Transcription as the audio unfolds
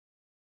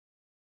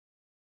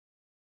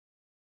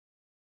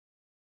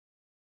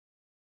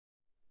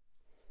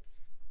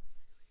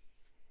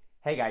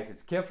Hey guys,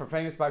 it's Kip from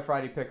Famous by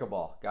Friday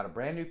Pickleball. Got a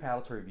brand new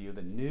paddle to review,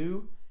 the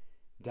new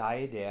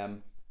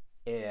Diadem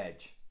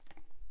Edge.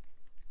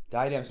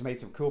 Diadem's made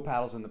some cool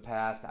paddles in the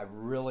past. I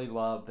really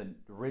love the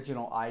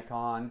original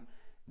Icon.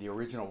 The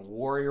original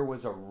Warrior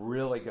was a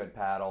really good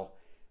paddle.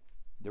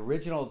 The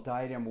original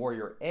Diadem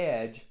Warrior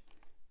Edge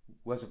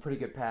was a pretty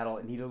good paddle.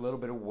 It needed a little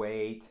bit of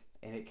weight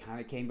and it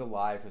kind of came to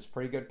life. It was a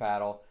pretty good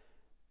paddle.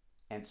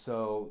 And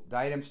so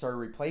Diadem started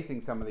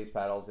replacing some of these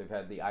paddles. They've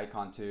had the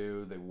Icon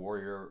 2, the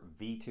Warrior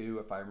V2,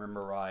 if I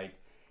remember right.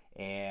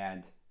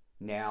 And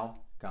now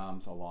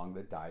comes along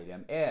the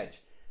Diadem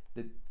Edge.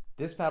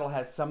 This paddle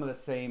has some of the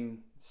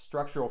same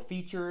structural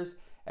features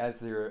as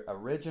the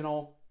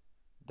original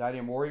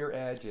Diadem Warrior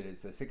Edge. It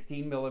is a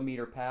 16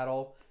 millimeter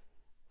paddle,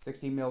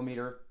 16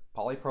 millimeter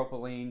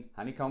polypropylene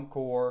honeycomb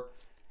core.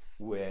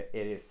 It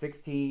is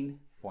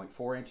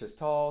 16.4 inches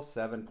tall,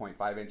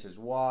 7.5 inches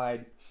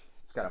wide.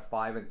 It's got a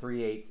 5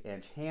 3/8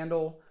 inch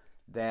handle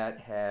that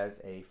has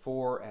a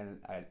 4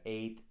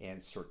 1/8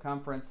 inch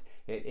circumference.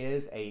 It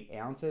is 8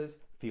 ounces,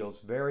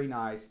 feels very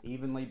nice,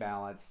 evenly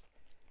balanced.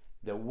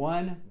 The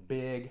one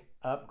big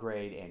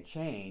upgrade and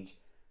change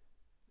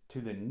to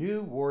the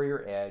new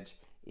Warrior Edge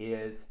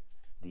is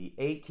the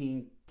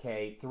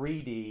 18K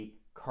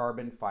 3D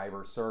carbon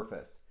fiber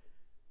surface.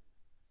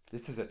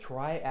 This is a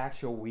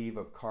triaxial weave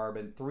of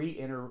carbon, 3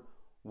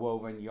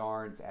 interwoven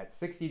yarns at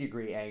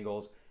 60-degree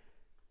angles.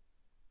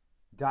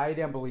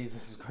 Diadem believes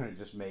this is going to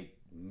just make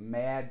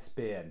mad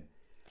spin.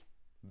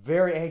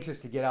 Very anxious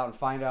to get out and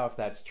find out if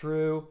that's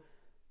true.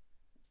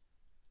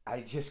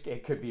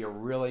 It could be a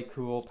really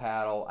cool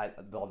paddle. I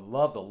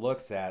love the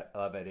looks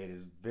of it. It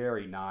is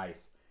very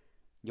nice.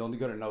 You're only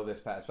going to know this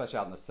paddle, especially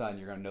out in the sun,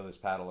 you're going to know this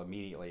paddle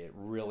immediately. It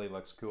really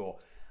looks cool.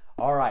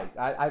 All right,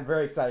 I'm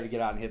very excited to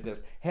get out and hit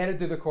this. Headed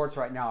to the courts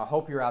right now. I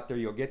hope you're out there.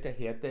 You'll get to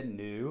hit the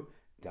new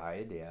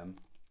Diadem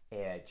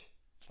Edge.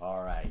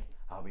 All right,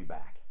 I'll be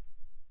back.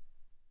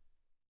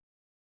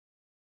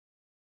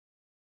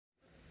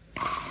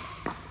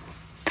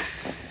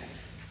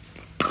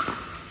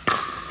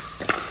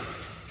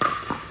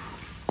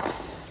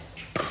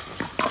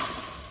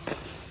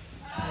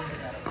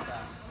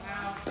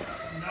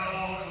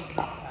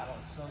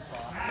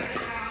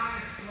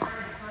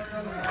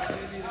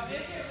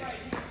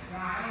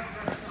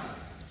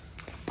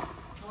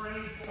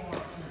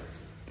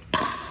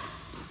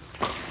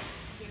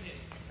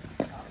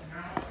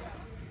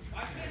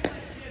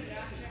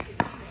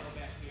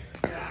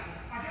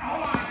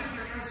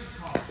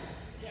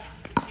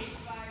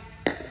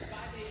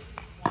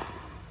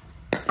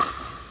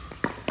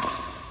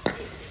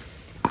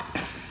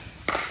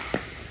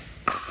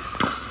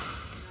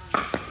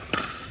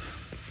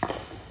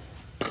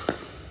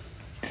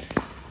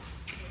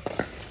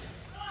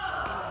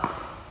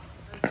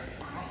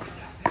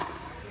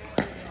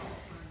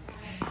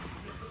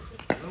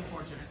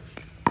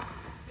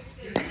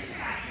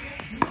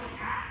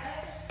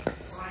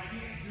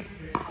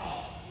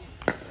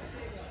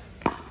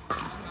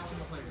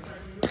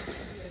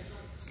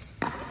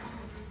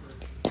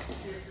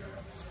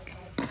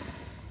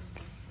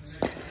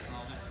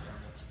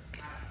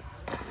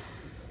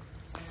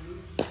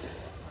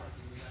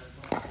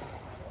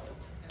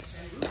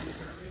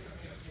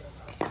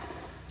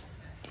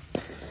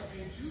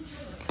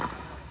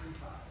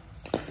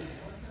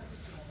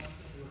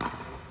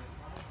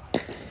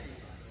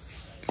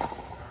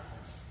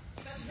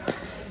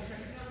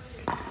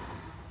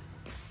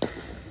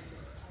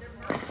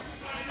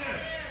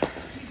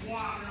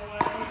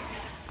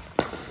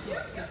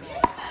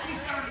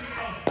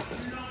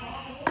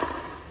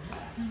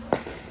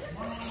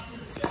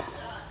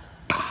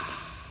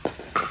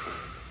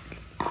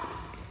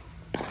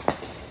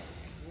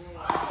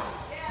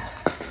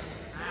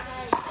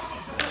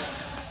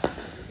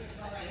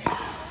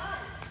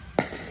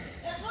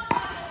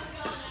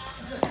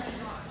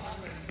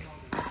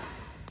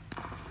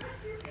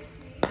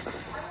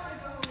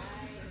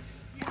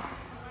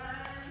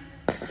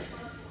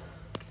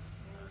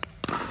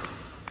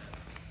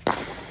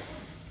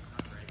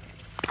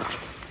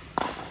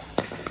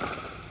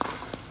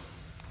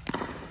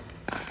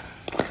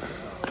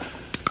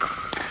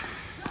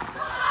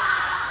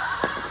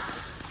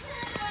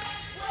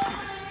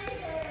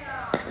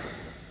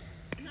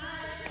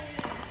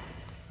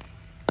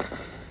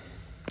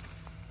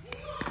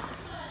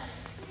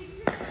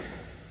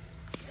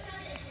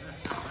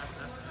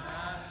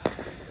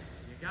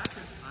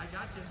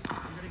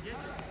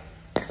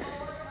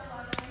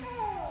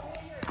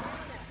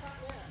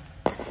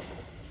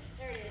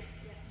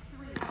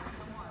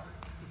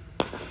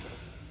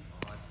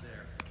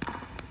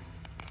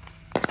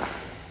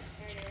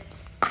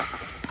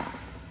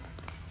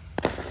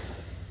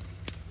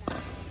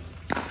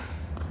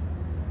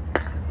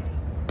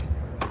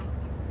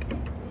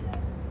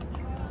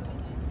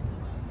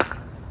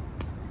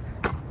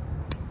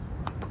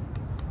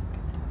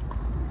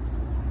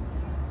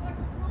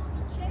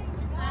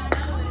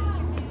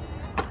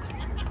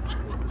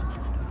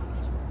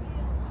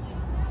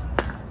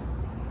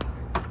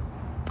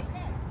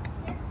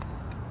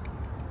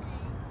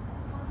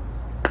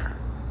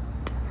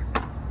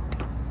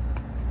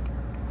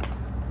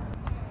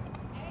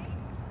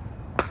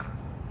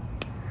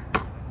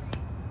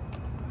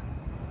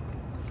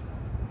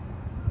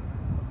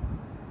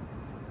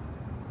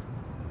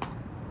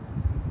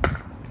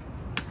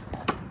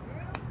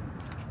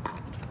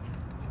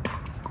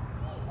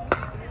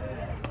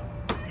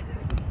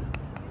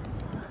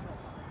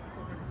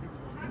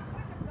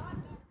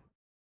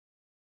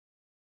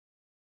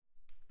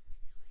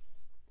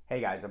 Hey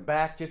guys, I'm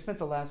back. Just spent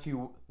the last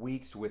few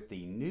weeks with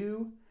the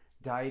new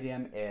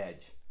Diadem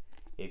Edge.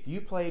 If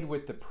you played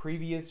with the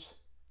previous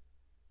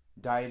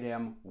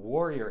Diadem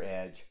Warrior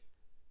Edge,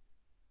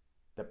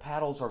 the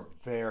paddles are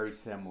very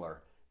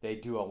similar. They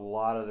do a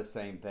lot of the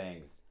same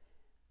things.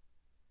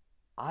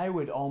 I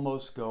would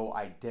almost go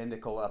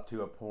identical up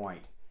to a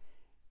point.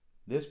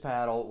 This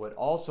paddle would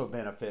also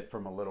benefit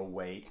from a little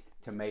weight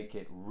to make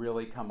it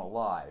really come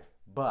alive.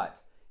 But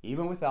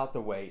even without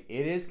the weight,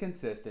 it is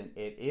consistent,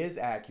 it is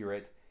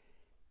accurate.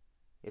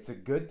 It's a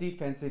good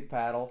defensive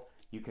paddle.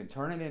 You can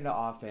turn it into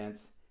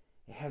offense.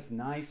 It has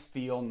nice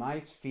feel,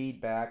 nice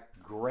feedback,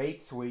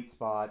 great sweet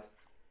spot.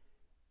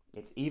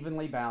 It's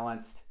evenly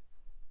balanced.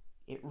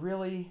 It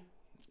really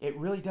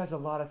does a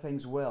lot of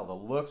things well. The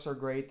looks are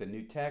great. The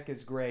new tech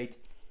is great.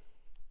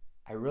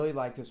 I really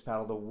like this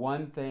paddle. The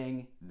one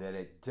thing that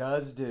it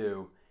does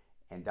do,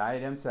 and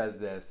Diadem says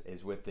this,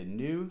 is with the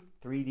new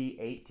 3D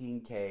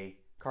 18K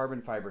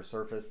carbon fiber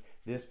surface,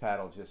 this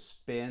paddle just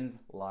spins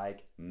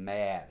like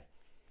mad.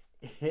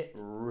 It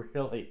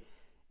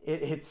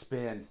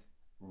spins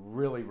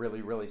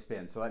really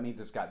spins. So that means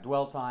it's got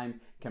dwell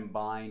time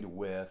combined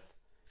with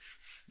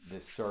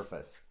this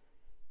surface.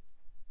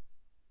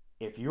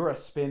 If you're a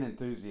spin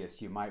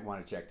enthusiast, you might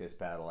want to check this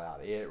paddle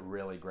out. It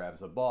really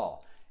grabs the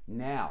ball.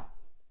 Now,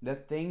 the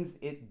things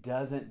it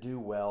doesn't do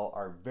well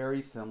are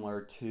very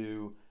similar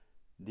to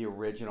the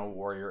original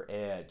Warrior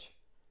Edge.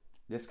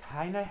 This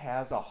kind of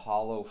has a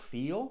hollow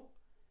feel,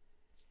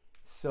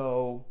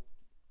 so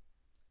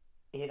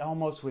it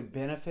almost would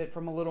benefit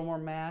from a little more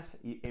mass.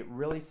 It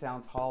really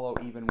sounds hollow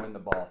even when the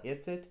ball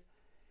hits it.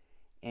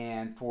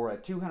 And for a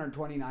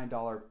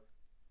 $229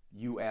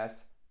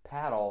 US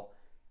paddle,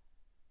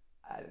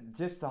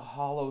 just a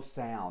hollow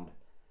sound.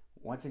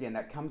 Once again,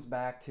 that comes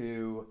back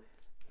to,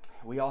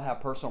 we all have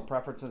personal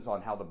preferences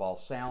on how the ball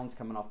sounds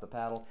coming off the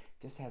paddle.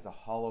 It just has a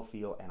hollow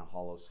feel and a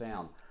hollow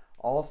sound.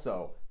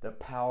 Also, the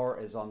power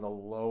is on the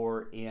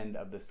lower end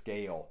of the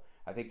scale.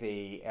 I think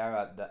the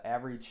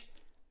average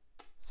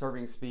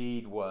serving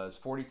speed was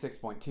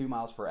 46.2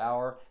 miles per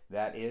hour.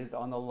 That is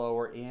on the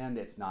lower end.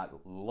 It's not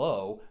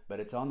low,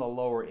 but it's on the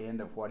lower end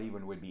of what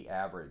even would be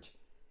average.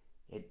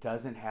 It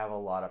doesn't have a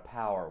lot of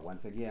power.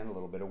 Once again, a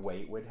little bit of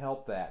weight would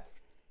help that.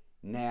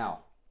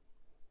 Now,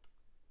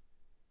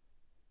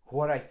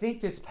 what I think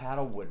this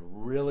paddle would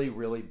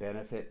really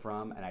benefit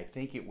from, and I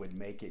think it would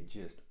make it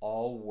just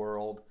all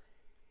world,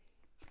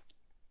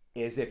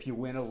 is if you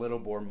went a little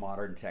more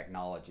modern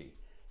technology.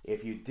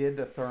 If you did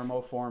the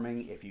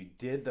thermoforming, if you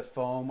did the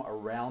foam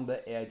around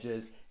the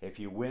edges, if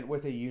you went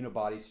with a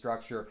unibody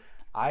structure,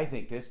 I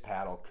think this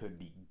paddle could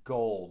be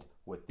gold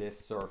with this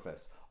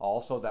surface.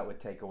 Also, that would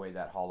take away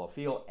that hollow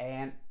feel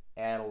and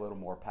add a little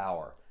more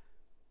power.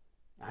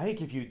 I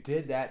think if you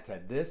did that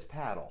to this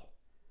paddle,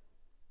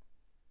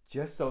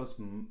 just those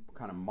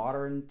kind of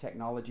modern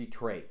technology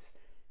traits,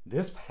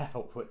 this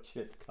paddle would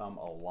just come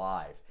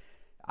alive.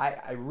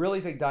 I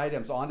really think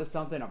Diadem's onto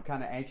something. I'm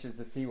kind of anxious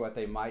to see what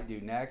they might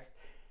do next.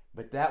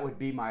 But that would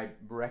be my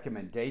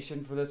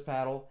recommendation for this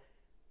paddle.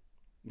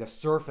 The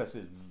surface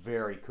is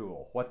very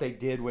cool. What they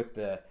did with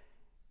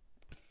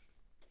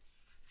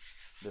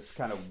this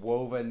kind of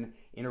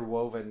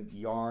interwoven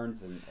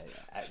yarns and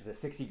at the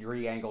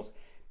 60-degree angles,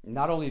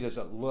 not only does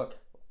it look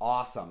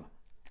awesome,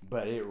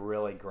 but it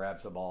really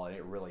grabs the ball and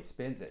it really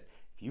spins it.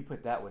 If you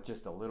put that with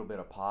just a little bit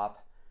of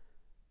pop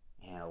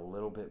and a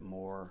little bit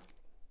more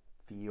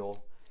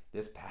feel,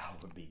 this paddle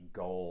would be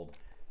gold.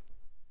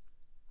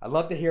 I'd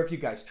love to hear if you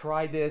guys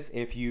tried this,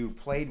 if you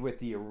played with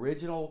the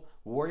original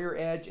Warrior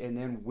Edge and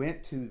then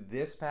went to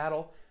this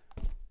paddle,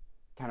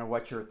 kind of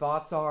what your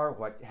thoughts are,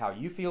 how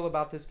you feel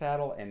about this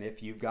paddle, and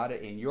if you've got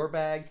it in your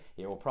bag.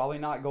 It will probably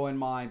not go in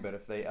mine, but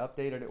if they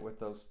updated it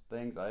with those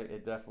things,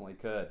 it definitely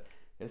could.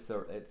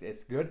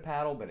 It's good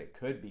paddle, but it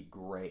could be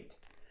great.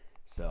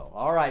 So,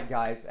 all right,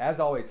 guys, as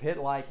always, hit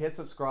like, hit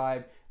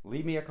subscribe,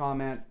 leave me a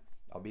comment.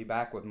 I'll be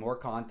back with more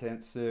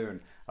content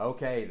soon.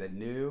 Okay, the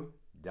new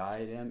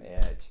Diadem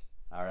Edge.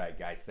 All right,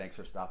 guys, thanks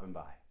for stopping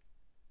by.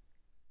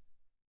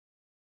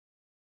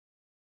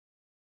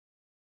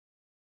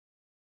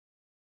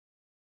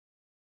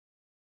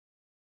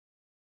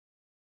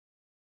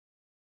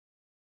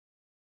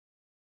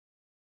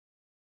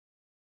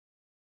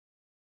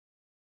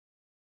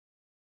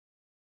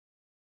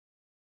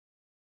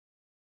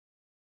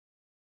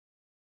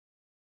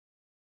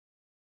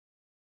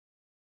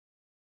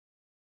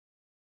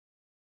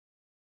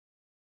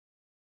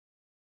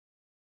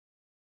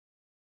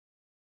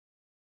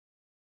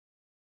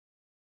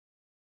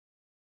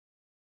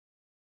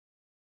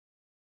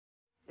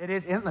 It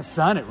is in the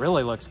sun. It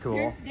really looks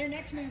cool. Their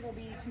next move will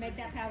be to make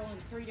that paddle in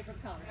 3 different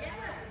colors. Yes.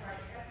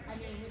 I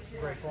mean,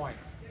 Great point.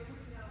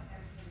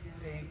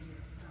 Pink,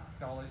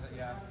 dollars,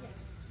 yeah.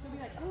 They'll be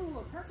like, ooh,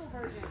 a purple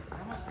version.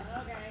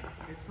 Okay.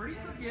 It's pretty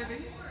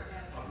forgiving.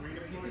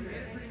 You can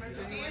get pretty much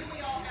anywhere. And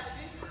we all have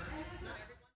a